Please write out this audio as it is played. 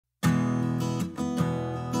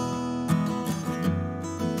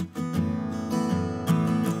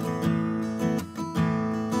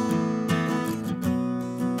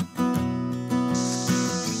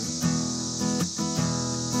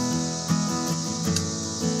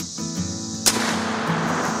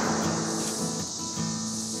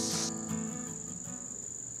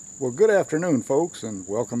Well, good afternoon, folks, and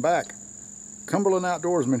welcome back. Cumberland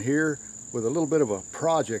Outdoorsman here with a little bit of a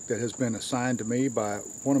project that has been assigned to me by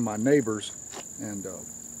one of my neighbors and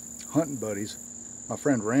hunting buddies, my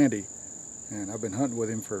friend Randy. And I've been hunting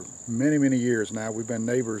with him for many years now. We've been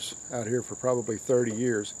neighbors out here for probably 30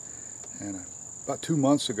 years. And about 2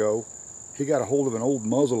 months ago, he got a hold of an old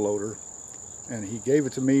muzzle loader, and he gave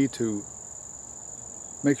it to me to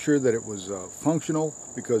make sure that it was functional,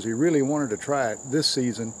 because he really wanted to try it this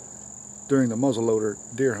season during the muzzleloader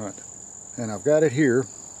deer hunt. And I've got it here.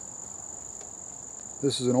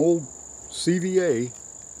 This is an old CVA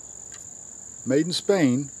made in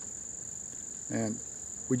Spain, and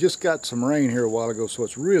we just got some rain here a while ago, so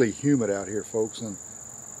it's really humid out here, folks, and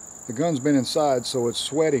the gun's been inside, so it's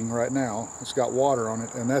sweating right now. It's got water on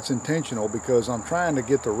it, and that's intentional because I'm trying to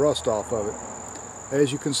get the rust off of it.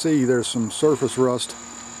 As you can see, there's some surface rust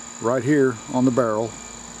right here on the barrel.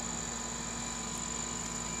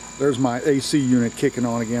 There's my AC unit kicking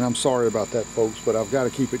on again. I'm sorry about that, folks, but I've got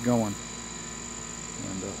to keep it going.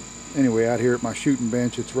 And anyway, out here at my shooting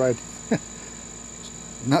bench, it's right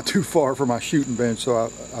not too far from my shooting bench,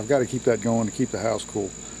 so I've got to keep that going to keep the house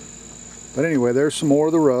cool. But anyway, there's some more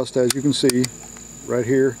of the rust, as you can see right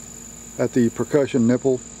here at the percussion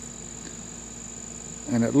nipple.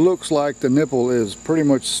 And it looks like the nipple is pretty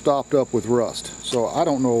much stopped up with rust. So I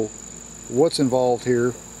don't know what's involved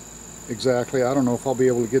here exactly. I don't know if I'll be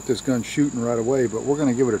able to get this gun shooting right away, but we're going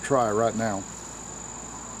to give it a try right now.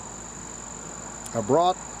 I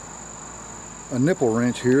brought a nipple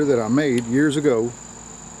wrench here that I made years ago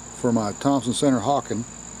for my Thompson Center Hawken,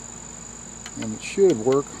 and it should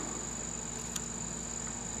work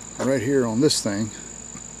right here on this thing.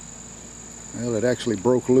 Well, it actually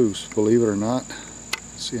broke loose, believe it or not.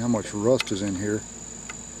 See how much rust is in here.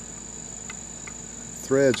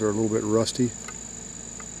 Threads are a little bit rusty.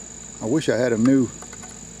 I wish I had a new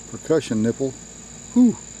percussion nipple.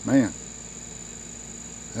 Whew, man,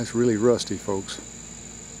 that's really rusty, folks.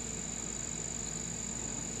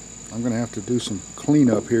 I'm gonna have to do some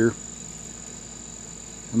cleanup here.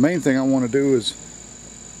 The main thing I want to do is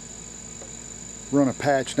run a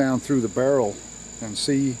patch down through the barrel and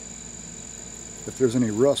see if there's any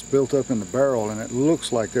rust built up in the barrel, and it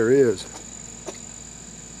looks like there is,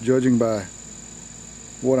 judging by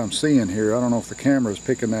what I'm seeing here. I don't know if the camera is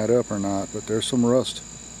picking that up or not, but there's some rust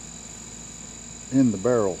in the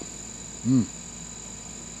barrel. I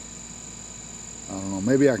don't know,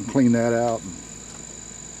 maybe I can clean that out and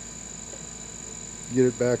get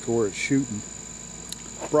it back to where it's shooting.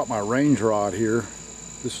 I brought my range rod here.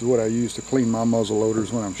 This is what I use to clean my muzzle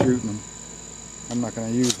loaders when I'm shooting them. I'm not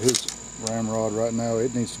going to use his ramrod right now.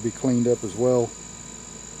 It needs to be cleaned up as well.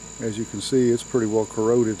 As you can see, it's pretty well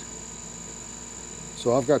corroded.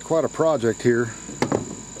 So I've got quite a project here,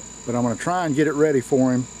 but I'm going to try and get it ready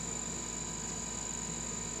for him.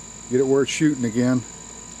 Get it where it's shooting again,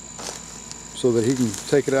 so that he can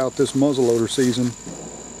take it out this muzzleloader season.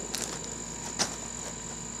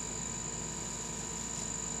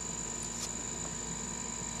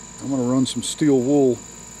 I'm going to run some steel wool,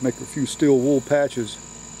 make a few steel wool patches,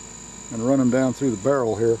 and run them down through the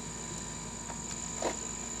barrel here.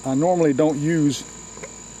 I normally don't use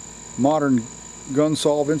modern gun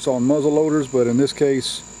solvents on muzzle loaders, but in this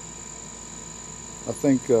case I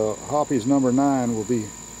think Hoppy's number 9 will be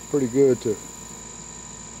pretty good to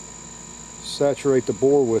saturate the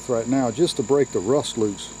bore with right now, just to break the rust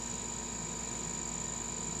loose.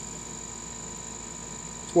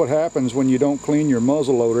 It's what happens when you don't clean your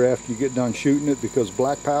muzzle loader after you get done shooting it, because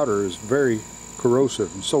black powder is very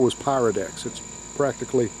corrosive, and so is Pyrodex. It's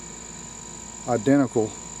practically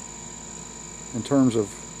identical in terms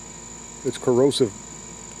of its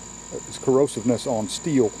corrosiveness on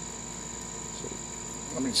steel. So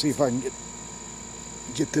let me see if I can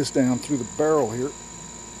get this down through the barrel here.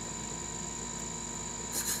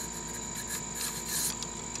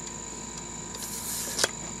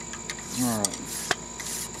 Alright,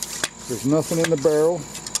 there's nothing in the barrel.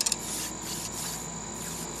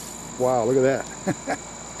 Wow, look at that.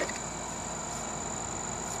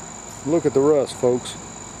 Look at the rust, folks.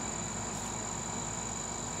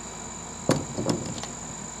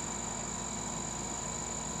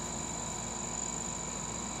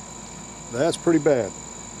 That's pretty bad.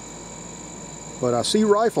 But I see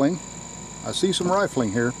rifling. I see some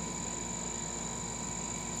rifling here.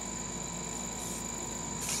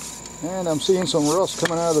 And I'm seeing some rust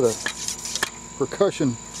coming out of the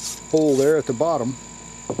percussion hole there at the bottom.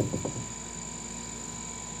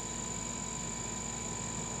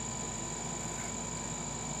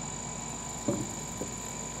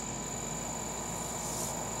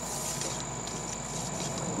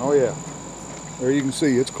 Oh yeah, There you can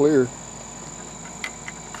see it's clear.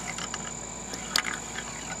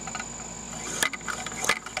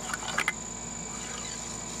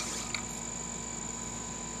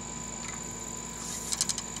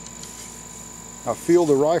 I feel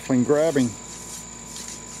the rifling grabbing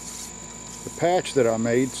the patch that I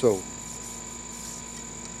made, so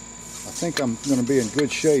I think I'm going to be in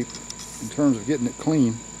good shape in terms of getting it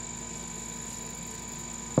clean.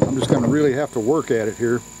 I'm just going to really have to work at it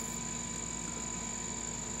here.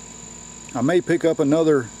 I may pick up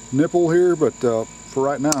another nipple here, but for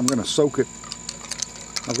right now I'm going to soak it.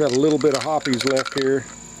 I've got a little bit of hoppies left here,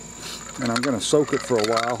 and I'm going to soak it for a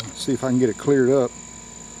while, see if I can get it cleared up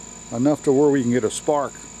enough to where we can get a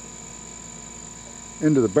spark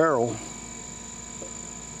into the barrel,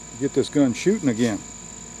 get this gun shooting again,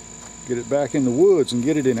 get it back in the woods and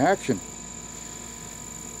get it in action.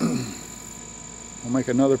 I'll make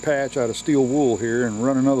another patch out of steel wool here and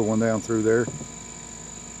run another one down through there.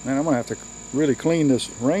 Man, I'm gonna have to really clean this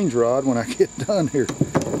range rod when I get done here.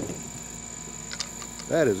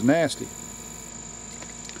 That is nasty.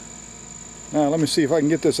 Now let me see if I can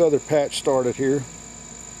get this other patch started here.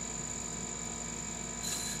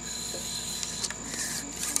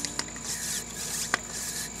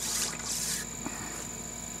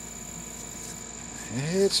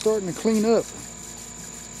 It's starting to clean up.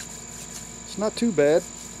 It's not too bad.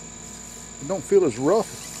 It don't feel as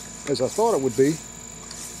rough as I thought it would be.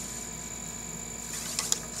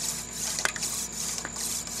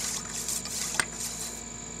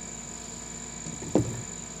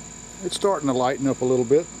 It's starting to lighten up a little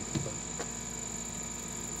bit.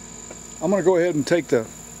 I'm going to go ahead and take the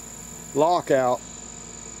lock out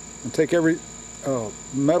and take every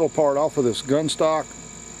metal part off of this gun stock.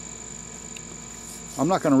 I'm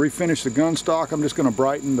not going to refinish the gun stock. I'm just going to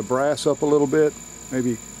brighten the brass up a little bit.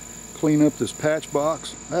 Maybe clean up this patch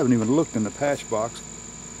box. I haven't even looked in the patch box.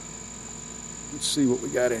 Let's see what we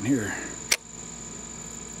got in here.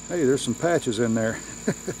 Hey, there's some patches in there.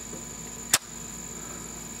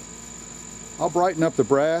 I'll brighten up the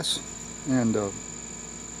brass and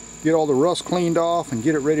get all the rust cleaned off and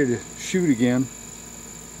get it ready to shoot again.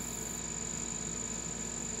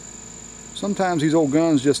 Sometimes these old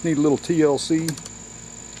guns just need a little TLC.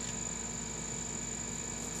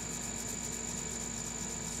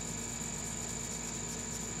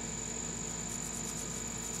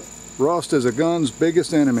 Rust is a gun's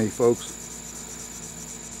biggest enemy,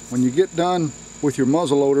 folks. When you get done with your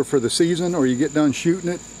muzzleloader for the season, or you get done shooting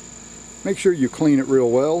it, make sure you clean it real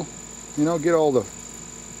well. You know, get all the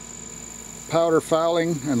powder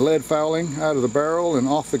fouling and lead fouling out of the barrel and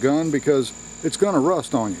off the gun, because it's going to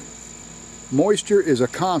rust on you. Moisture is a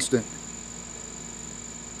constant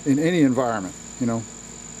in any environment, you know.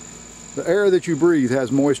 The air that you breathe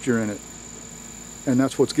has moisture in it, and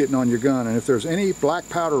that's what's getting on your gun. And if there's any black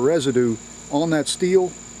powder residue on that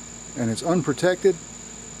steel and it's unprotected,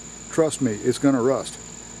 trust me, it's going to rust.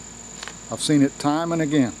 I've seen it time and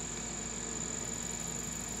again.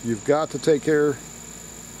 You've got to take care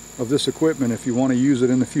of this equipment if you want to use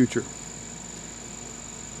it in the future.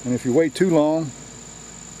 And if you wait too long,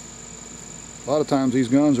 a lot of times these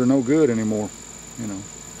guns are no good anymore, you know.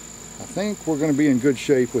 I think we're going to be in good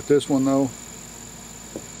shape with this one though,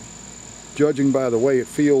 judging by the way it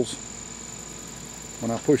feels when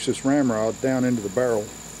I push this ramrod down into the barrel.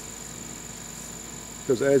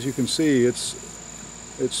 Because as you can see, it's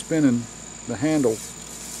spinning the handle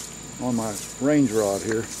on my range rod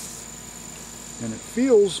here, and it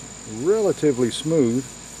feels relatively smooth.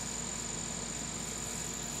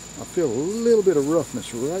 I feel a little bit of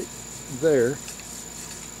roughness right there,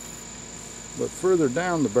 but further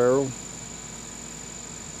down the barrel,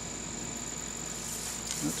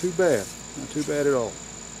 not too bad, not too bad at all.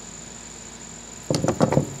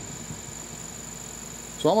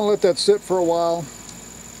 So I'm going to let that sit for a while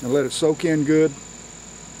and let it soak in good,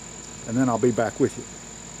 and then I'll be back with you.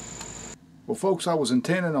 Well folks, I was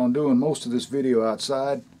intending on doing most of this video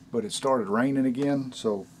outside, but it started raining again,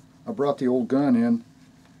 so I brought the old gun in,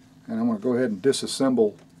 and I'm going to go ahead and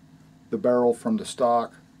disassemble the barrel from the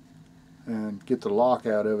stock and get the lock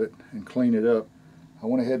out of it and clean it up. I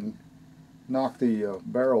went ahead and knocked the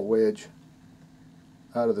barrel wedge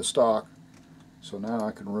out of the stock, so now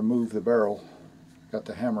I can remove the barrel. Got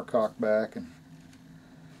the hammer cocked back, and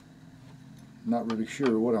not really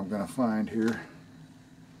sure what I'm going to find here.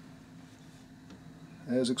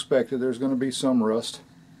 As expected, there's going to be some rust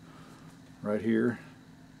right here,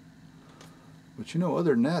 but you know,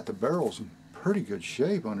 other than that, the barrel's in pretty good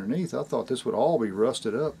shape underneath. I thought this would all be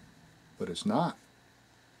rusted up, but it's not.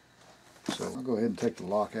 So I'll go ahead and take the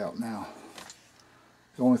lock out now.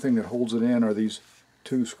 The only thing that holds it in are these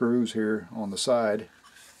 2 screws here on the side.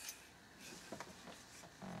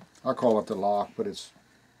 I call it the lock, but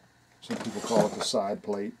some people call it the side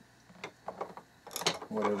plate.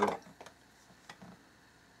 Whatever.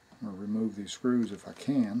 I'm going to remove these screws if I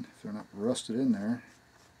can, if they're not rusted in there.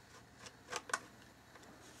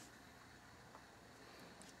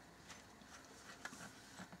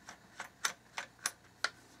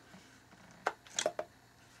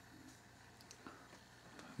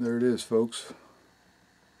 There it is, folks.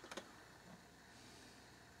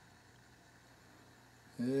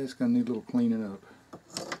 It's going to need a little cleaning up.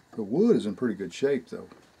 The wood is in pretty good shape, though.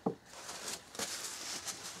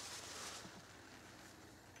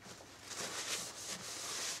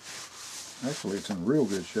 Actually, it's in real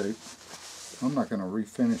good shape. I'm not going to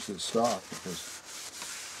refinish this stock because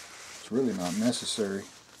it's really not necessary.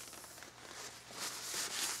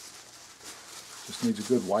 Just needs a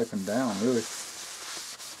good wiping down, really.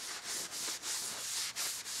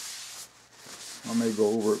 I may go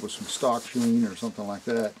over it with some stock sheen or something like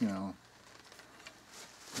that, you know.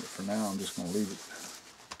 But for now, I'm just going to leave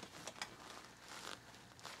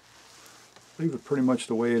it pretty much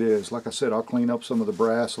the way it is. Like I said, I'll clean up some of the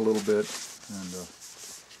brass a little bit and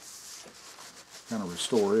kind of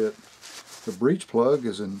restore it. The breech plug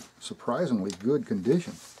is in surprisingly good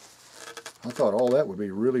condition. I thought all that would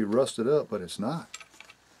be really rusted up, but it's not.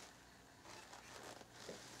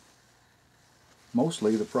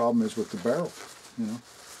 Mostly the problem is with the barrel, you know.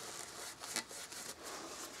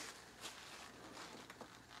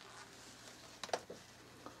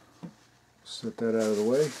 Set that out of the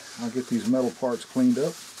way. I'll get these metal parts cleaned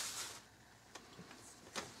up.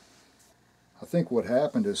 I think what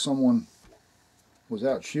happened is someone was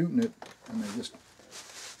out shooting it and they just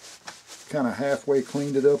kind of halfway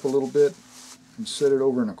cleaned it up a little bit and set it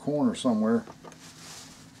over in a corner somewhere.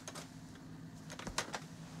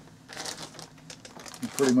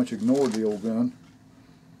 And pretty much ignored the old gun.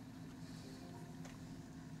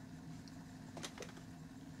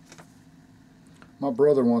 My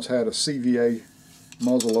brother once had a CVA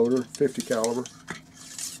muzzleloader, 50 caliber,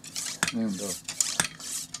 and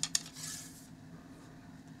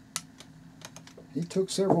he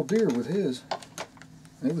took several deer with his.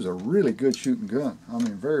 It was a really good shooting gun. I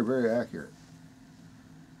mean, very, very accurate.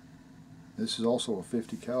 This is also a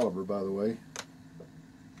 50 caliber, by the way.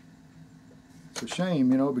 It's a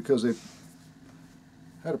shame, you know, because they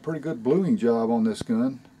had a pretty good bluing job on this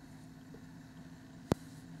gun.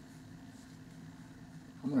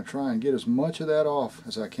 I'm going to try and get as much of that off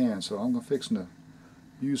as I can, so I'm going to fix to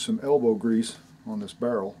use some elbow grease on this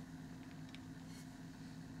barrel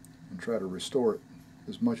and try to restore it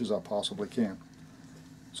as much as I possibly can.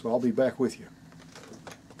 So I'll be back with you.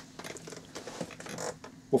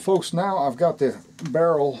 Well, folks, now I've got the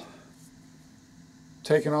barrel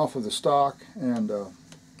taken off of the stock, and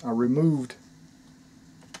I removed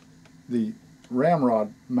the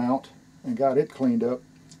ramrod mount and got it cleaned up.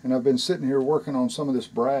 And I've been sitting here working on some of this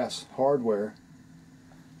brass hardware,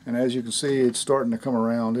 and as you can see, it's starting to come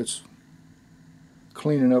around. It's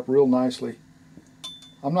cleaning up real nicely.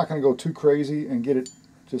 I'm not going to go too crazy and get it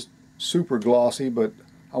just super glossy, but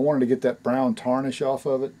I wanted to get that brown tarnish off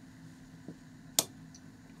of it,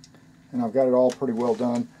 and I've got it all pretty well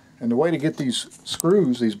done. And the way to get these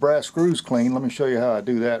screws, these brass screws, clean, let me show you how I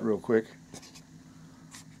do that real quick.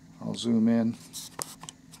 I'll zoom in.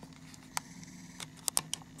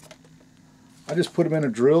 I just put them in a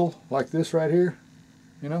drill like this right here,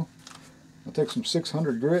 you know. I'll take some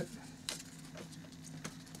 600 grit.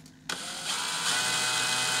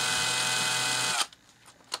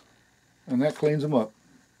 And that cleans them up.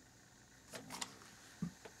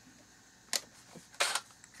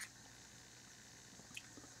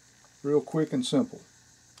 Real quick and simple.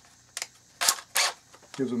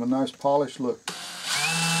 Gives them a nice polished look.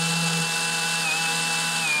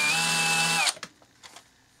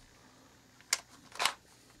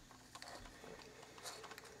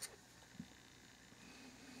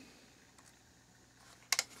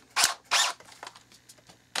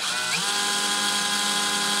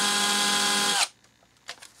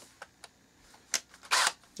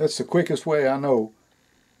 That's the quickest way I know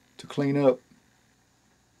to clean up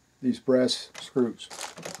these brass screws.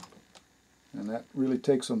 And that really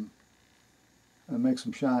takes them and makes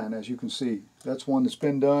them shine, as you can see. That's one that's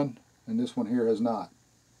been done, and this one here has not.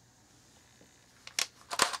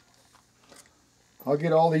 I'll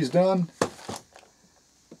get all these done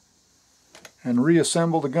and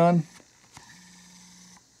reassemble the gun,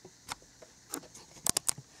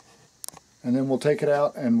 and then we'll take it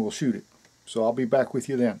out and we'll shoot it. So I'll be back with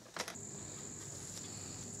you then.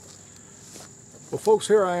 Well, folks,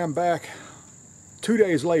 here I am back 2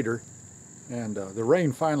 days later, and the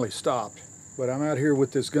rain finally stopped. But I'm out here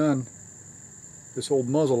with this gun, this old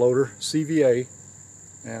muzzle loader, CVA,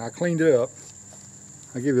 and I cleaned it up.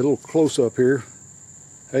 I'll give you a little close-up here.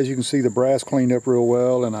 As you can see, the brass cleaned up real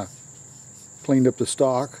well, and I cleaned up the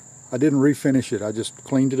stock. I didn't refinish it, I just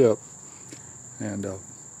cleaned it up. And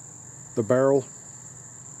the barrel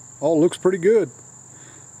all looks pretty good.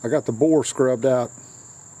 I got the bore scrubbed out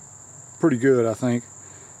pretty good, I think.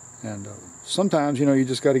 And sometimes, you know, you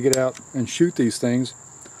just got to get out and shoot these things.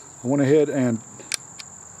 I went ahead and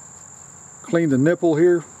cleaned the nipple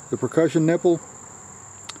here, the percussion nipple,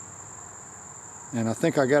 and I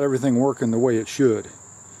think I got everything working the way it should.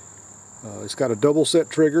 It's got a double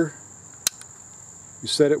set trigger. You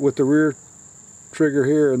set it with the rear trigger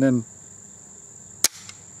here and then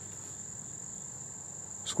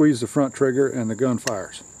squeeze the front trigger and the gun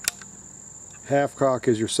fires. Half cock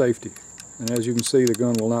is your safety, and as you can see, the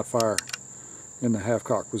gun will not fire in the half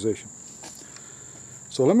cock position.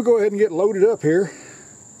 So let me go ahead and get loaded up here.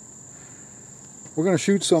 We're going to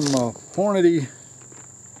shoot some Hornady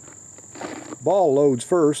ball loads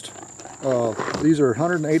first. These are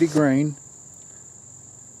 180 grain,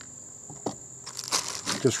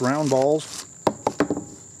 just round balls,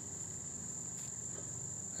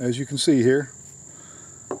 as you can see here.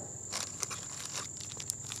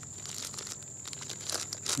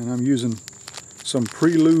 And I'm using some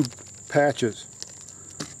pre-lube patches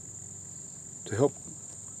to help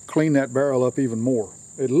clean that barrel up even more.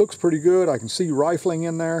 It looks pretty good. I can see rifling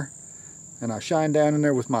in there, and I shine down in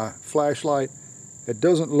there with my flashlight. It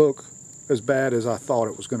doesn't look as bad as I thought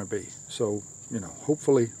it was going to be. So, you know,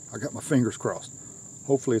 hopefully, I got my fingers crossed.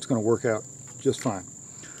 Hopefully it's going to work out just fine.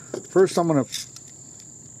 First, I'm going to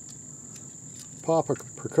pop a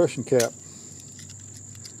percussion cap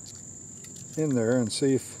in there and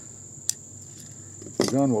see if the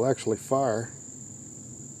gun will actually fire.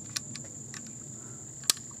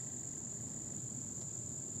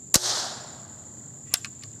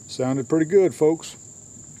 Sounded pretty good, folks.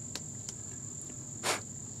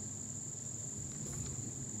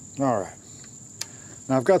 Alright.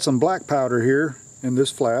 Now I've got some black powder here in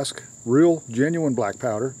this flask. Real, genuine black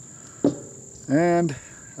powder. And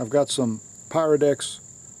I've got some Pyrodex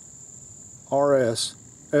RS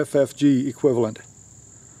FFG equivalent.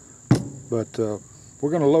 But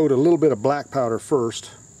we're going to load a little bit of black powder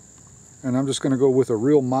first. And I'm just going to go with a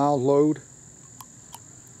real mild load.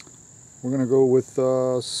 We're going to go with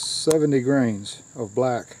 70 grains of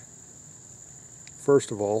black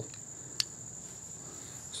first of all.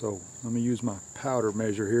 So let me use my powder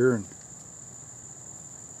measure here, and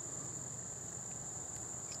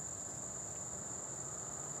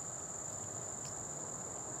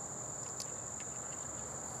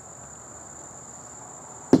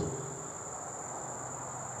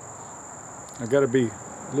I got to be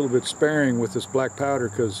a little bit sparing with this black powder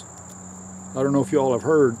because I don't know if you all have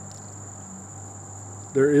heard,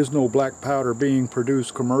 there is no black powder being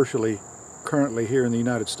produced commercially currently here in the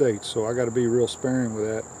United States, so I got to be real sparing with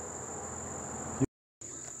that.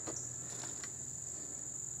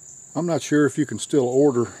 I'm not sure if you can still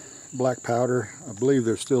order black powder. I believe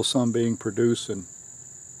there's still some being produced in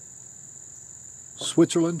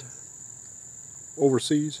Switzerland,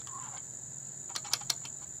 overseas.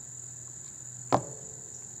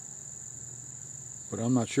 But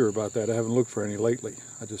I'm not sure about that. I haven't looked for any lately.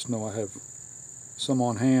 I just know I have some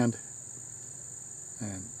on hand,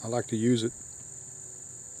 and I like to use it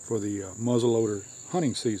for the muzzleloader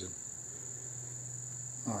hunting season.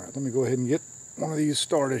 Alright, let me go ahead and get one of these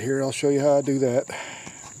started here. I'll show you how I do that.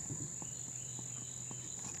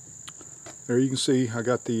 There you can see I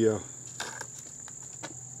got the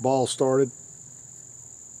ball started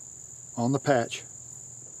on the patch,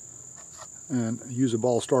 and use a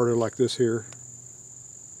ball starter like this here.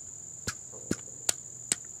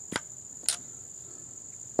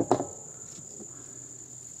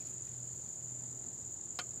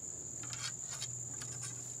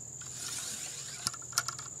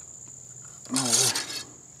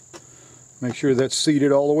 Make sure that's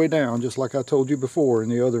seated all the way down, just like I told you before in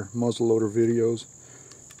the other muzzleloader videos.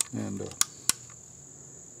 And of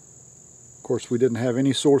course, we didn't have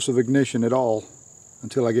any source of ignition at all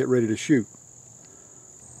until I get ready to shoot.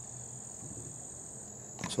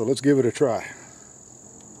 So let's give it a try.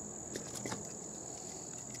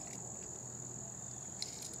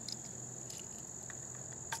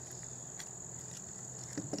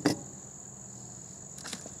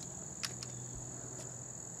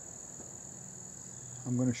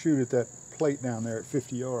 I'm going to shoot at that plate down there at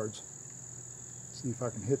 50 yards. See if I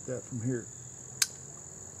can hit that from here.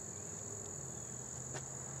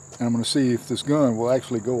 And I'm going to see if this gun will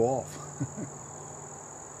actually go off.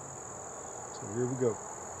 So here we go.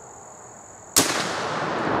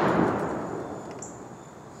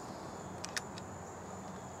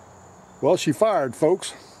 Well, she fired,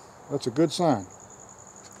 folks. That's a good sign.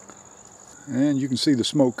 And you can see the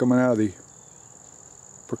smoke coming out of the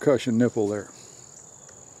percussion nipple there.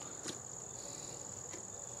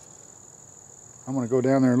 I'm going to go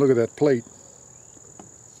down there and look at that plate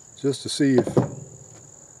just to see if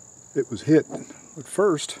it was hit. But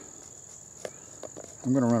first,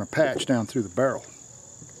 I'm going to run a patch down through the barrel.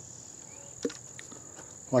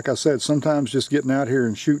 Like I said, sometimes just getting out here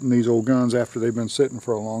and shooting these old guns after they've been sitting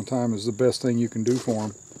for a long time is the best thing you can do for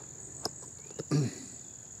them.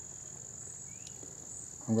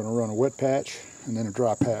 I'm going to run a wet patch and then a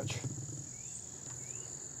dry patch.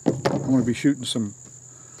 I'm going to be shooting some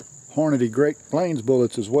Hornady Great Plains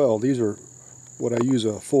bullets as well. These are what I use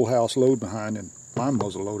a full house load behind in my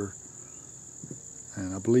muzzle loader.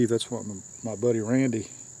 And I believe that's what my buddy Randy,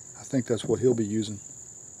 I think that's what he'll be using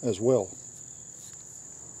as well.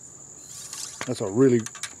 That's a really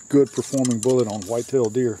good performing bullet on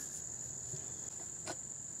white-tailed deer.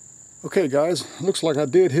 Okay guys, looks like I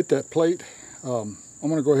did hit that plate. I'm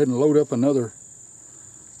going to go ahead and load up another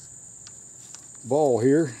ball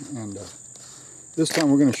here, and this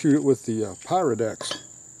time we're going to shoot it with the Pyrodex.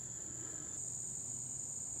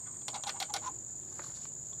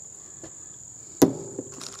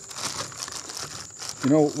 You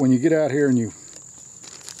know, when you get out here and you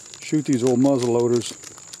shoot these old muzzle loaders,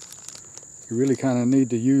 you really kind of need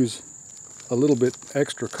to use a little bit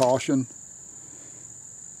extra caution,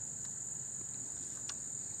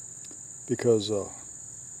 because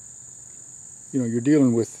you know, you're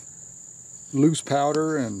dealing with loose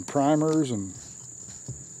powder and primers, and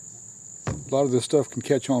a lot of this stuff can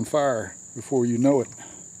catch on fire before you know it.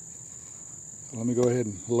 So let me go ahead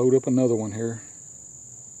and load up another one here.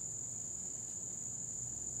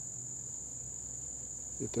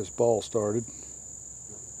 Get this ball started.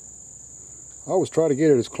 I always try to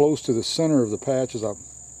get it as close to the center of the patch as I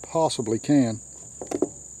possibly can.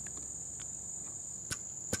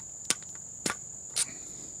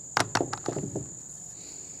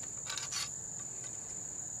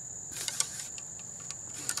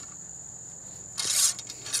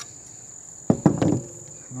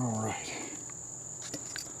 All right.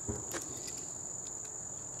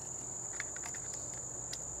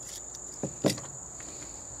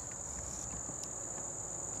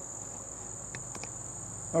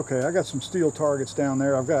 Okay, I got some steel targets down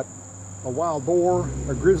there. I've got a wild boar,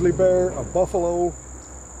 a grizzly bear, a buffalo,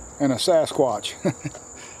 and a Sasquatch.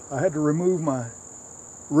 I had to remove my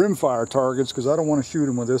rimfire targets because I don't want to shoot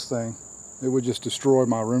them with this thing. It would just destroy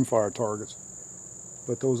my rimfire targets.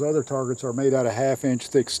 But those other targets are made out of 1/2-inch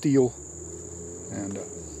thick steel, and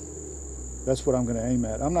that's what I'm going to aim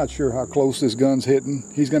at. I'm not sure how close this gun's hitting.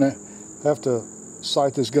 He's going to have to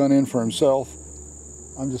sight this gun in for himself.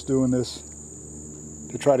 I'm just doing this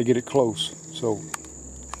to try to get it close. So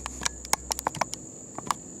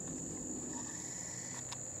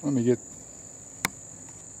let me get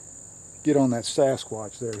on that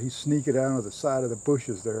Sasquatch there. He's sneaking out of the side of the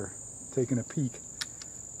bushes there, taking a peek.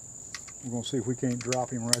 We're going to see if we can't drop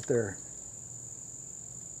him right there.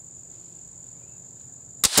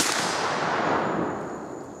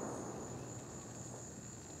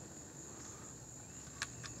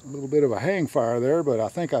 A little bit of a hang fire there, but I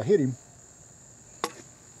think I hit him.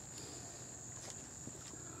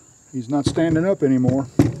 He's not standing up anymore.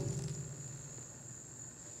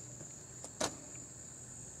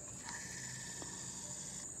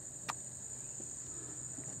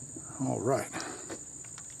 All right.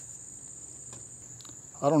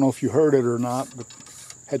 I don't know if you heard it or not, but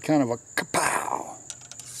had kind of a kapow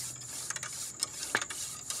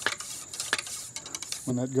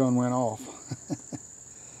when that gun went off.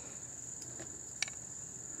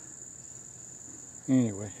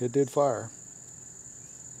 Anyway, it did fire.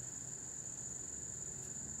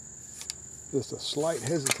 Just a slight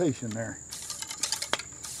hesitation there.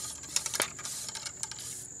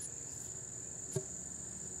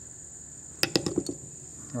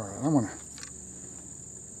 All right, I'm gonna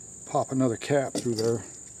pop another cap through there.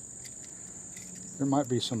 There might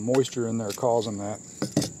be some moisture in there causing that.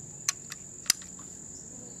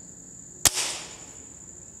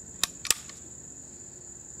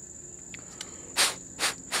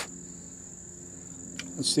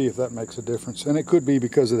 Let's see if that makes a difference. And it could be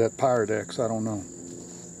because of that Pyrodex, I don't know.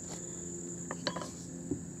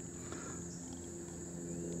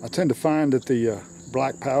 I tend to find that the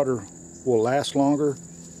black powder will last longer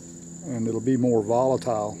and it'll be more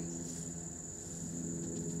volatile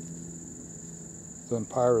than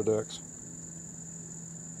Pyrodex.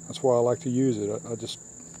 That's why I like to use it.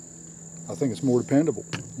 I think it's more dependable,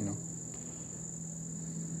 you know.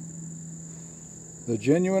 The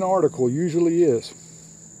genuine article usually is.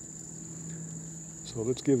 So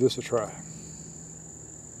let's give this a try.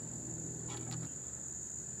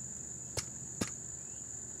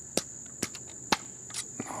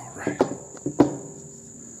 All right.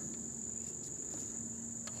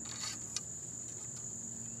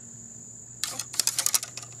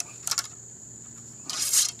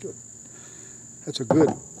 Good. That's a good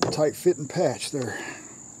tight fitting patch there.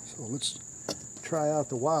 So let's try out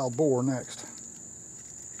the wild boar next.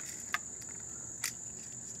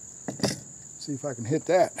 See if I can hit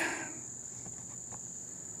that.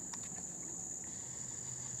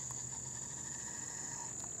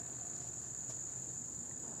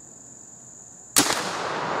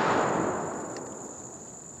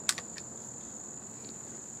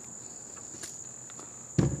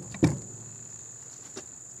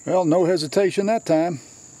 Well, no hesitation that time.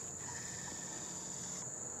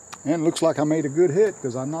 And it looks like I made a good hit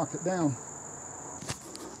because I knocked it down.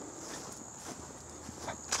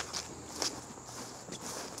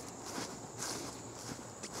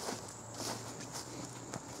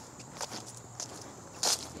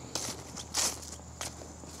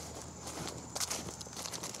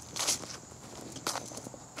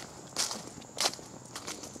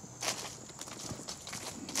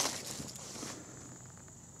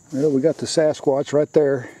 Well, we got the Sasquatch right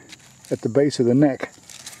there at the base of the neck.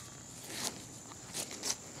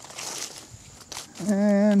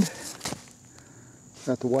 And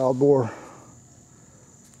got the wild boar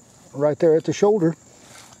right there at the shoulder.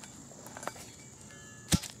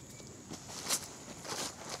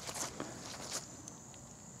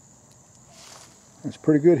 That's a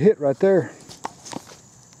pretty good hit right there.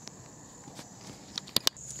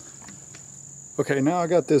 Okay, now I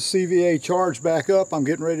got this CVA charged back up. I'm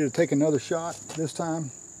getting ready to take another shot. This time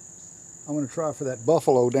I'm going to try for that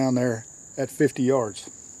buffalo down there at 50 yards.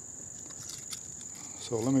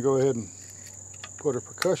 So let me go ahead and put a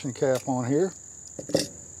percussion cap on here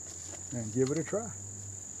and give it a try.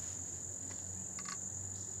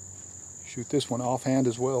 Shoot this one offhand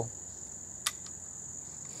as well.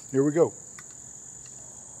 Here we go.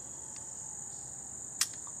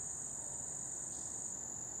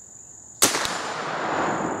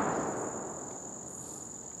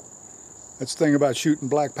 That's the thing about shooting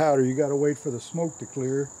black powder, you got to wait for the smoke to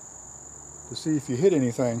clear to see if you hit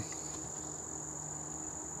anything.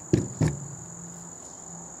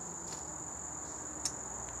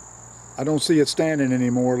 I don't see it standing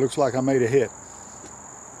anymore. It looks like I made a hit.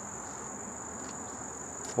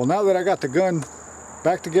 Well, now that I got the gun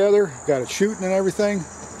back together, got it shooting and everything,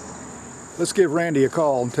 let's give Randy a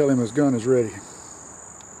call and tell him his gun is ready.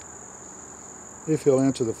 If he'll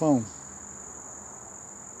answer the phone.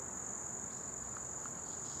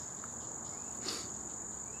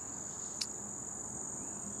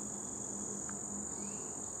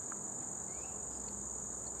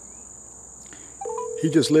 He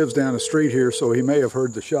just lives down the street here, so he may have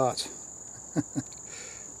heard the shots.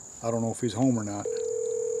 I don't know if he's home or not.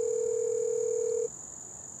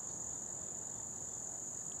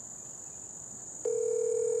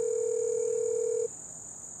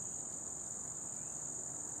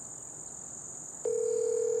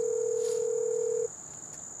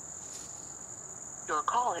 Your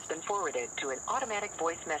call has been forwarded to an automatic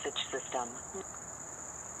voice message system.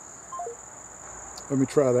 Let me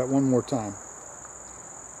try that one more time.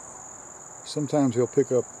 Sometimes he'll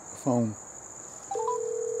pick up the phone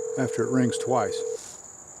after it rings twice.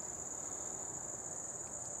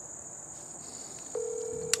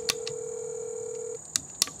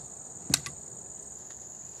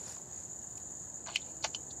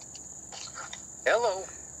 Hello.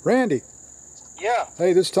 Randy. Yeah.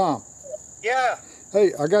 Hey, this is Tom. Yeah.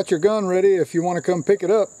 Hey, I got your gun ready if you want to come pick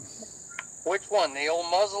it up. Which one? The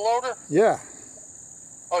old muzzle loader? Yeah.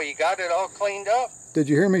 Oh, you got it all cleaned up? Did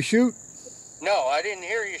you hear me shoot? No, I didn't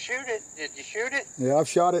hear you shoot it. Did you shoot it? Yeah, I've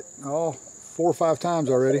shot it 4 or 5 times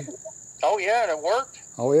already. Oh, yeah, and it worked?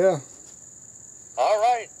 Oh, yeah. All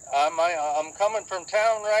right. I'm coming from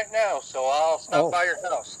town right now, so I'll stop by your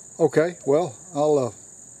house. Okay, well, I'll...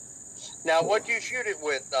 Now, what'd you shoot it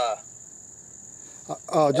with?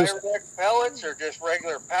 just pellets or just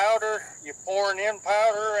regular powder? You pouring in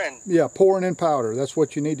powder and... Yeah, pouring in powder. That's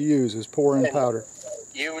what you need to use, is pour in powder.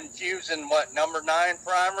 You using what, number 9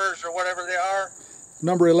 primers or whatever they are?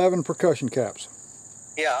 Number 11 percussion caps.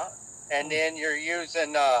 Yeah, and then you're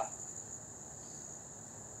using cap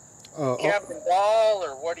and ball,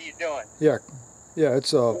 or what are you doing? Yeah,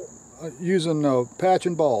 it's using patch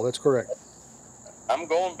and ball. That's correct. I'm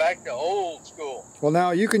going back to old school. Well,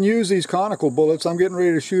 now you can use these conical bullets. I'm getting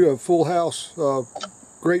ready to shoot a full house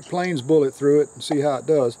Great Plains bullet through it and see how it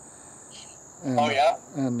does. And, oh yeah?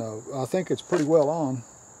 And I think it's pretty well on.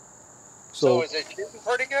 So is it shooting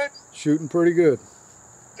pretty good? Shooting pretty good.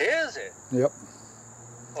 Is it? Yep.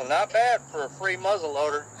 Well, not bad for a free muzzle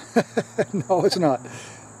loader. No, it's not.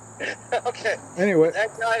 Okay. Anyway.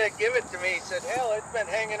 That guy that gave it to me said, hell, it's been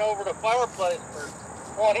hanging over the fireplace for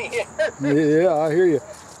 20 years. Yeah, I hear you.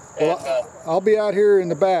 Well, And, I'll be out here in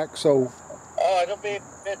the back, so... oh, it'll be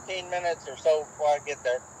 15 minutes or so before I get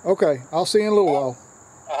there. Okay, I'll see you in a little while.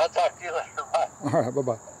 I'll talk to you later. Bye. All right,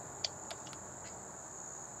 bye-bye.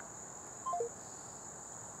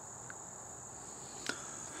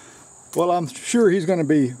 Well, I'm sure he's going to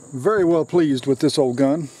be very well pleased with this old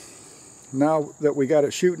gun. Now that we got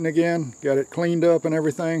it shooting again, got it cleaned up and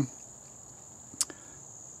everything,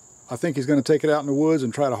 I think he's going to take it out in the woods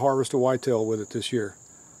and try to harvest a whitetail with it this year.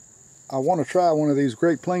 I want to try one of these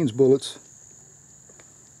Great Plains bullets,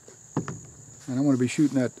 and I'm going to be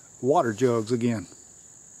shooting at water jugs again.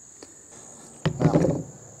 Now,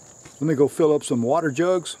 let me go fill up some water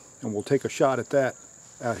jugs, and we'll take a shot at that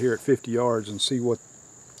out here at 50 yards and see what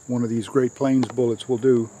one of these Great Plains bullets will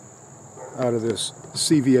do out of this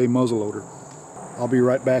CVA muzzleloader. I'll be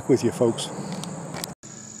right back with you, folks.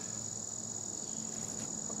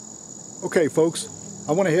 Okay, folks,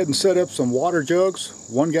 I went ahead and set up some water jugs,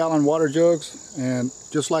 1 gallon water jugs, and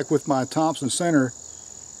just like with my Thompson Center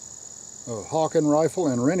Hawken rifle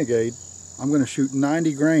and Renegade, I'm going to shoot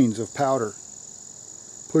 90 grains of powder,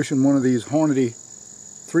 pushing one of these Hornady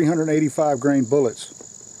 385 grain bullets.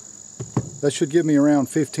 That should give me around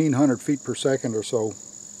 1,500 feet per second or so,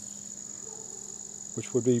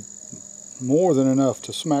 which would be more than enough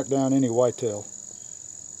to smack down any whitetail.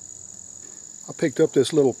 I picked up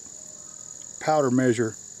this little powder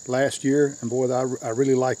measure last year, and boy, I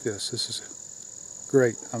really like this. This is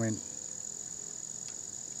great. I mean,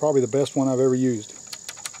 probably the best one I've ever used.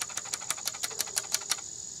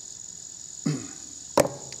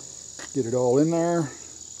 Get it all in there.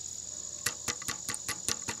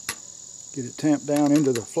 Get it tamped down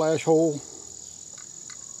into the flash hole.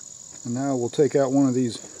 And now we'll take out one of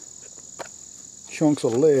these chunks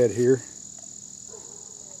of lead here.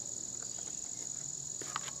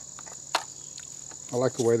 I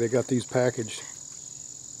like the way they got these packaged.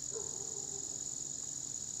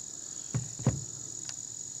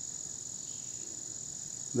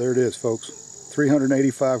 There it is, folks.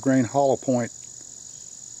 385 grain hollow point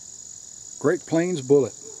Great Plains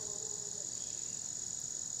bullet.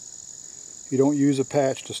 You don't use a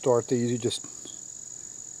patch to start these, you just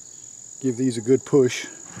give these a good push.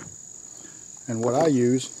 And what I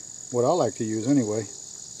like to use anyway,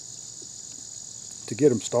 to get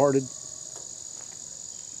them started,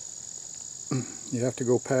 you have to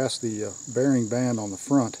go past the bearing band on the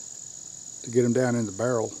front to get them down in the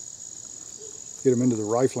barrel, get them into the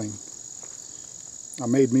rifling. I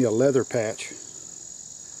made me a leather patch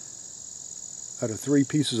out of 3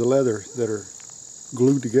 pieces of leather that are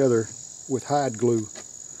glued together with hide glue,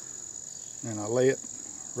 and I lay it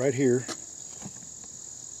right here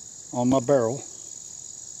on my barrel,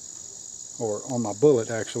 or on my bullet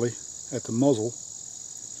actually, at the muzzle,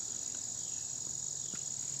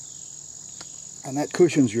 and that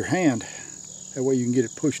cushions your hand. That way you can get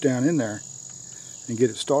it pushed down in there and get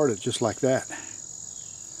it started just like that.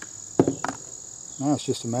 Now it's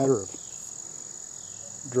just a matter of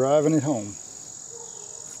driving it home.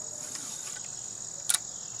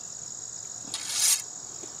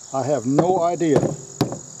 I have no idea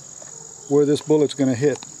where this bullet's going to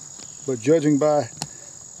hit, but judging by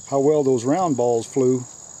how well those round balls flew,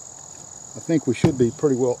 I think we should be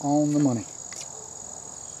pretty well on the money.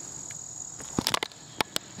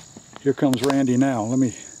 Here comes Randy now. Let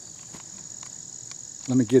me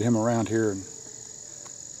get him around here, and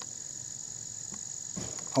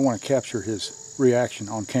I want to capture his reaction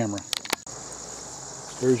on camera.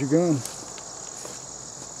 There's your gun.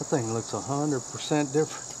 That thing looks 100%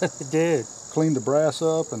 different than it did. Cleaned the brass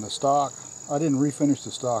up and the stock. I didn't refinish the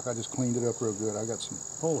stock. I just cleaned it up real good. I got some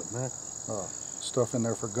Holy man. stuff in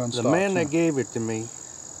there for gun stocks. The man that gave it to me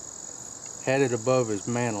had it above his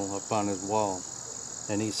mantle up on his wall.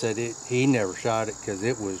 And he said he never shot it because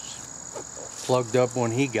it was plugged up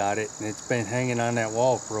when he got it. And it's been hanging on that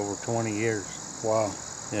wall for over 20 years. Wow.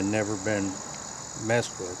 And never been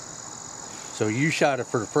messed with. So you shot it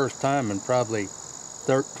for the first time in probably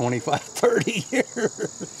 25, 30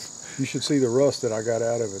 years. You should see the rust that I got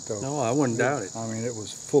out of it, though. No, I wouldn't doubt it. I mean, it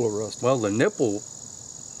was full of rust. Well, the nipple...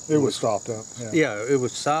 It was stopped up. Yeah, it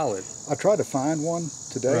was solid. I tried to find one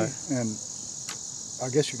today, Right. and I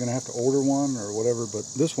guess you're going to have to order one or whatever, but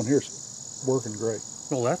this one here's working great.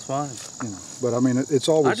 Well, that's fine. You know, but I mean, it's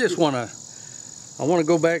always. I just want to. I want to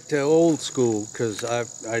go back to old school because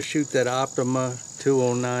I shoot that Optima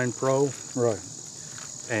 209 Pro. Right.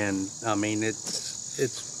 And I mean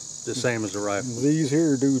it's the same as a rifle. These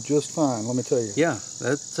here do just fine. Let me tell you. Yeah,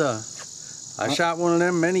 that's. I shot one of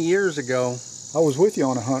them many years ago. I was with you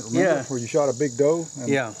on a hunt. Remember, Yeah. where you shot a big doe and,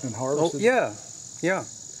 Yeah. and Oh, harvested. yeah, yeah.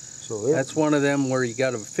 So there. That's one of them where you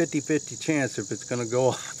got a 50-50 chance if it's going to go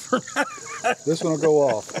off or not. This one will go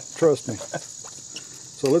off. Trust me.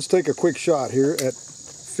 So let's take a quick shot here at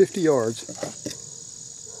 50 yards.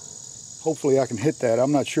 Hopefully I can hit that.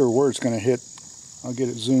 I'm not sure where it's going to hit. I'll get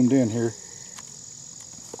it zoomed in here.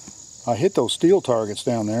 I hit those steel targets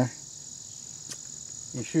down there.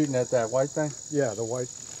 You shooting at that white thing? Yeah, the white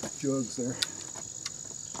jugs there.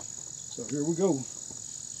 So here we go.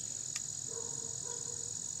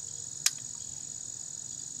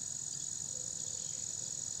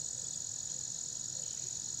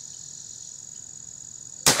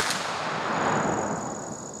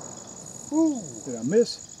 Ooh. Did I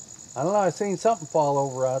miss? I don't know. I seen something fall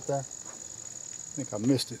over out there. I think I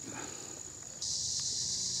missed it.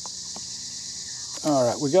 All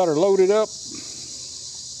right, we got her loaded up.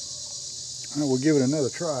 We'll give it another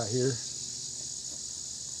try here. I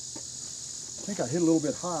think I hit a little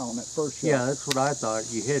bit high on that first shot. Yeah, that's what I thought.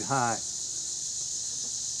 You hit high.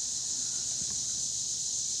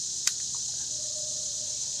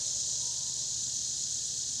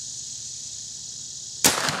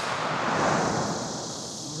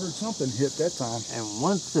 I heard something hit that time. And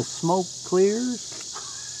once the smoke clears,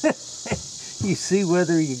 you see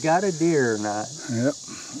whether you got a deer or not. Yep,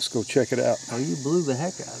 let's go check it out. Oh, you blew the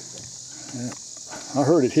heck out of it. Yep. I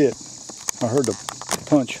heard it hit. I heard the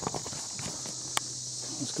punch.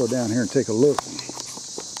 Let's go down here and take a look.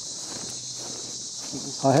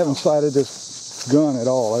 I haven't sighted this gun at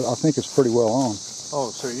all. I think it's pretty well on. Oh,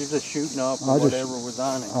 so you're just shooting off I just- whatever was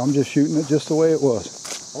on it. I'm just shooting it just the way it was.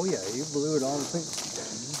 Oh yeah, you blew it on the thing.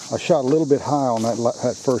 I shot a little bit high on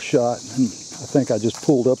that first shot, and I think I just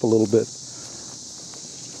pulled up a little bit.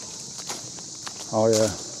 Oh yeah.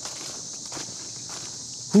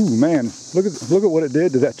 Ooh man, look at what it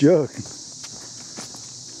did to that jug.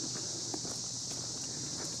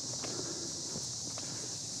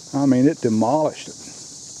 I mean, it demolished it.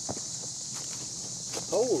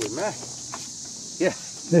 Holy man. Yeah.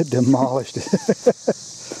 It demolished it.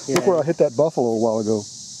 Look where I hit that buffalo a while ago.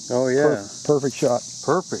 Oh yeah. Perfect shot.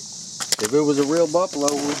 Perfect. If it was a real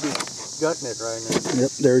buffalo, we'd be gutting it right now.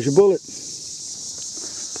 Yep, there's your bullet.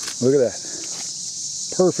 Look at that.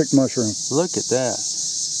 Perfect mushroom. Look at that.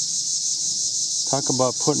 Talk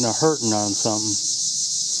about putting a hurting on something.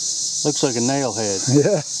 Looks like a nail head.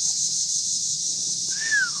 Yeah.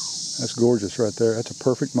 That's gorgeous right there. That's a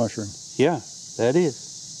perfect mushroom. Yeah, that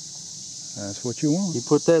is. That's what you want. You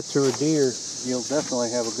put that through a deer, you'll definitely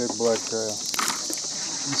have a good blood trail.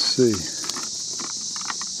 Let's see.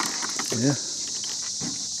 Yeah.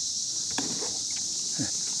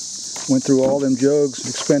 Went through all them jugs,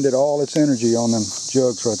 expended all its energy on them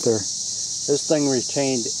jugs right there. This thing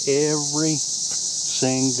retained every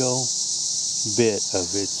single bit of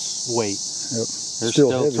its weight. Yep. There's Still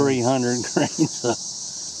still heavy. 300 grains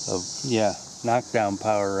of yeah, knockdown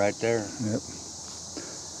power right there. Yep.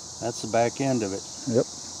 That's the back end of it. Yep.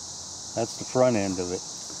 That's the front end of it.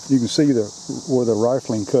 You can see where the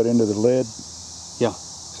rifling cut into the lead. Yeah.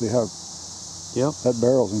 See how Yep. that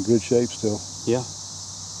barrel's in good shape still. Yeah.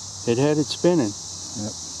 It had it spinning.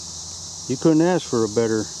 Yep. You couldn't ask for a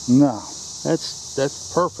better. No.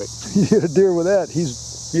 That's perfect. You get a deer with that,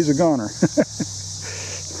 he's a goner.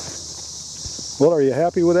 Well, are you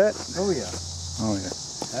happy with that? Oh yeah. Oh yeah.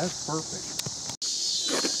 That's perfect.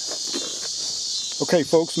 Okay,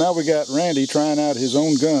 folks, now we got Randy trying out his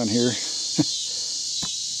own gun here.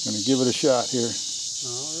 Gonna give it a shot here. All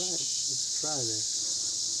right. Let's try this.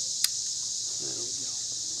 There we go.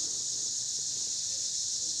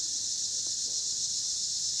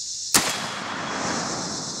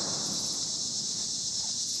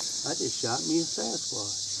 I just shot me a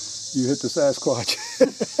Sasquatch. You hit the Sasquatch.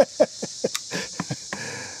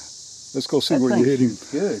 Let's go see That where you thing hit him.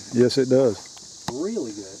 shoots good. Yes, it does.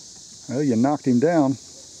 Really good. Well, you knocked him down.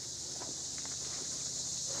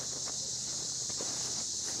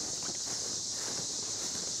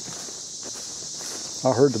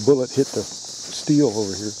 I heard the bullet hit the steel over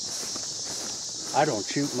here. I don't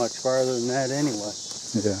shoot much farther than that anyway.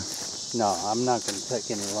 Yeah. No, I'm not going to take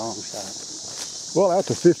any long shots. Well, out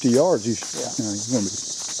to 50 yards, you're going to be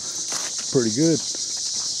pretty good.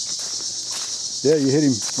 Yeah, you hit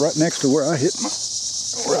him right next to where I hit.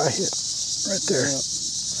 Right there. Yeah.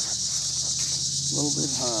 A little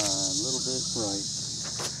bit high, a little bit right.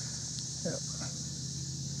 Yep.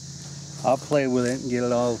 I'll play with it and get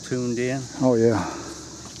it all tuned in. Oh yeah.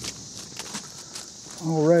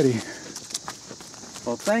 Alrighty.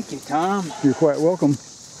 Well, thank you, Tom. You're quite welcome.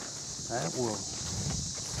 That will.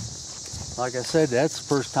 Like I said, that's the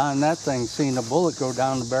first time that thing's seen a bullet go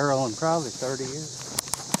down the barrel in probably 30 years.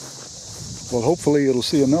 Well, hopefully it'll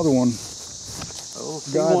see another one. Oh,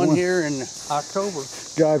 see one here in October.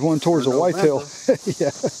 Guide one towards a whitetail.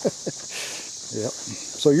 Yeah. Yep.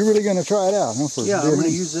 So you're really going to try it out, huh? Yeah, I'm going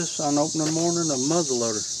to use this on opening morning, a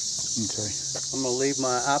muzzleloader. Okay. I'm going to leave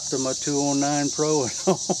my Optima 209 Pro at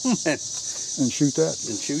home and shoot that.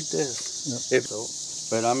 And shoot this. Yep.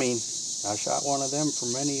 But I mean, I shot one of them for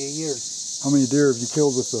many a year. How many deer have you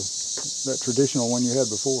killed with that traditional one you had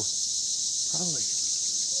before? Probably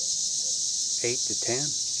 8 to 10.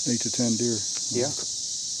 8 to 10 deer. Yeah.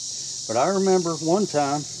 But I remember one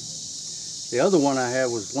time, the other one I had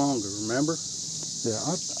was longer, remember? Yeah,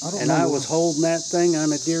 I don't know. And I was holding that thing on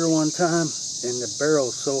a deer one time, and the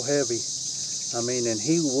barrel's so heavy. I mean, and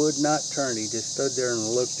he would not turn. He just stood there and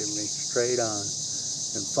looked at me straight on.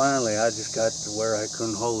 And finally, I just got to where I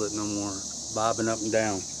couldn't hold it no more, bobbing up and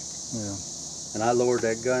down. Yeah. And I lowered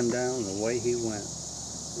that gun down, and away he went.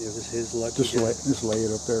 It was his lucky day. Just lay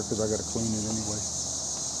it up there, because I got to clean it anyway.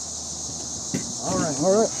 All right.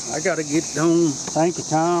 All right. I got to get home. Thank you,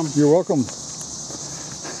 Tom. You're welcome.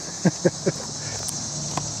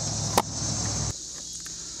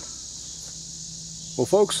 Well,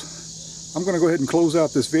 folks, I'm going to go ahead and close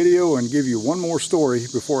out this video and give you one more story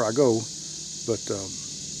before I go. But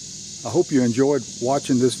I hope you enjoyed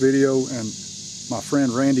watching this video and my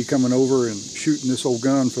friend Randy coming over and shooting this old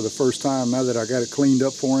gun for the first time now that I got it cleaned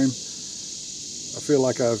up for him. I feel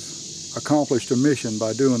like I've accomplished a mission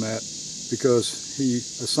by doing that, because he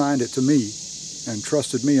assigned it to me and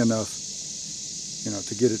trusted me enough,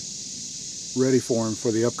 to get it ready for him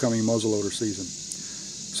for the upcoming muzzleloader season.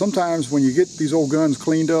 Sometimes when you get these old guns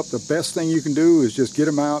cleaned up, the best thing you can do is just get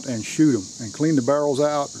them out and shoot them and clean the barrels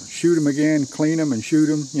out, shoot them again, clean them and shoot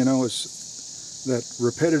them. It's that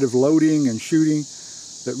repetitive loading and shooting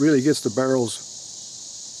that really gets the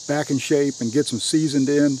barrels back in shape and gets them seasoned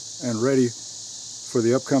in and ready for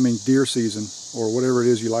the upcoming deer season or whatever it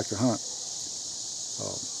is you like to hunt.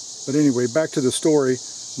 But anyway, back to the story.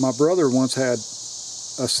 My brother once had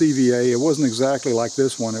a CVA. It wasn't exactly like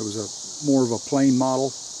this one. It was more of a plain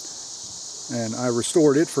model, and I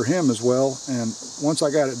restored it for him as well. And once I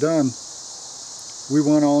got it done, we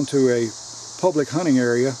went on to a public hunting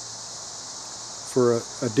area for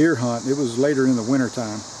a deer hunt. It was later in the winter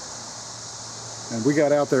time, and we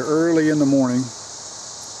got out there early in the morning,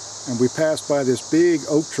 and we passed by this big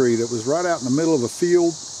oak tree that was right out in the middle of a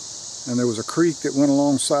field, and there was a creek that went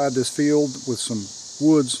alongside this field with some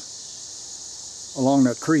woods along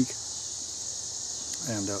that creek.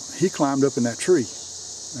 And he climbed up in that tree,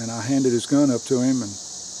 and I handed his gun up to him, and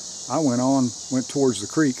I went towards the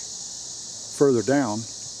creek further down.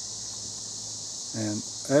 And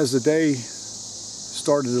as the day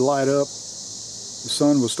started to light up, the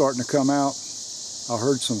sun was starting to come out, I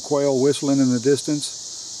heard some quail whistling in the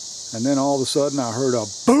distance, and then all of a sudden I heard a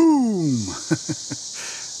boom.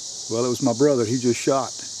 Well, it was my brother. He just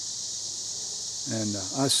shot. And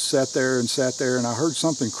I sat there, and I heard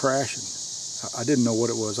something crashing. I didn't know what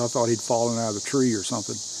it was. I thought he'd fallen out of the tree or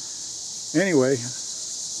something. Anyway,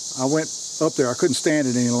 I went up there. I couldn't stand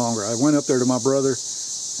it any longer. I went up there to my brother,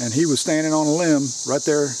 and he was standing on a limb right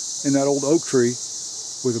there in that old oak tree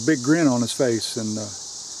with a big grin on his face. And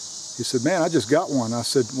he said, "Man, I just got one." I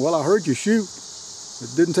said, "Well, I heard you shoot.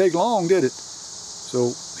 It didn't take long, did it?"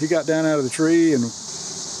 So he got down out of the tree, and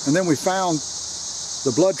then we found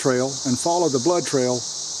the blood trail and followed the blood trail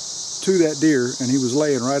to that deer, and he was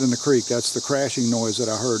laying right in the creek. That's the crashing noise that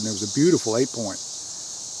I heard, and it was a beautiful 8-point.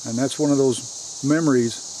 And that's one of those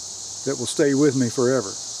memories that will stay with me forever.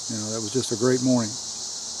 That was just a great morning.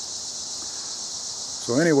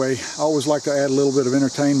 So anyway, I always like to add a little bit of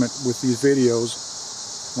entertainment with these videos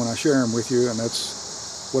when I share them with you, and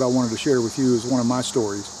that's what I wanted to share with you, is one of my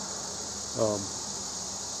stories.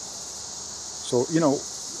 So,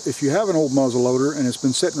 if you have an old muzzleloader and it's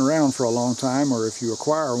been sitting around for a long time, or if you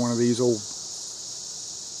acquire one of these old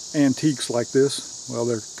antiques like this, well,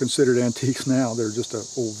 they're considered antiques now. They're just an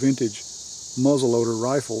old vintage muzzleloader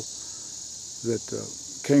rifle that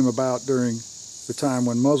came about during the time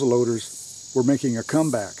when muzzleloaders were making a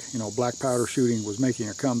comeback. Black powder shooting was making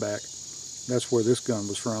a comeback. That's where this gun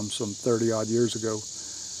was from, some 30-odd years ago.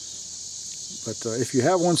 But if you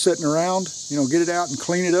have one sitting around, get it out and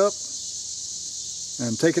clean it up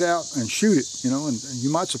and take it out and shoot it, you know, and you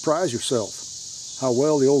might surprise yourself how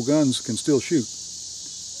well the old guns can still shoot.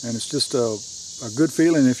 And it's just a good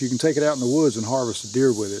feeling if you can take it out in the woods and harvest a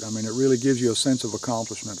deer with it. I mean, it really gives you a sense of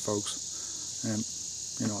accomplishment, folks. And,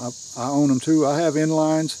 you know, I own them too. I have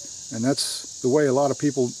inlines, and that's the way a lot of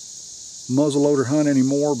people muzzleloader hunt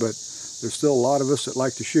anymore, but there's still a lot of us that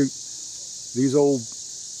like to shoot these old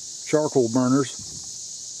charcoal burners,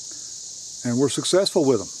 and we're successful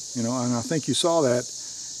with them, you know. And I think you saw that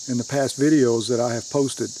in the past videos that I have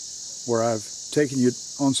posted, where I've taken you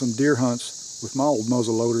on some deer hunts with my old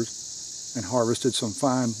muzzle loaders and harvested some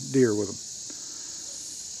fine deer with them.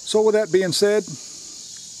 So with that being said,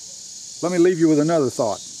 let me leave you with another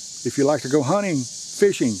thought. If you like to go hunting,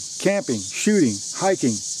 fishing, camping, shooting,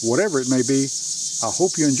 hiking, whatever it may be, I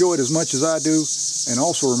hope you enjoy it as much as I do. And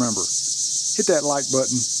also remember, hit that like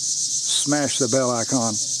button, smash the bell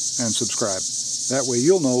icon, and subscribe. That way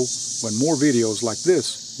you'll know when more videos like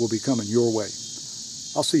this will be coming your way.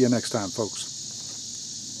 I'll see you next time, folks.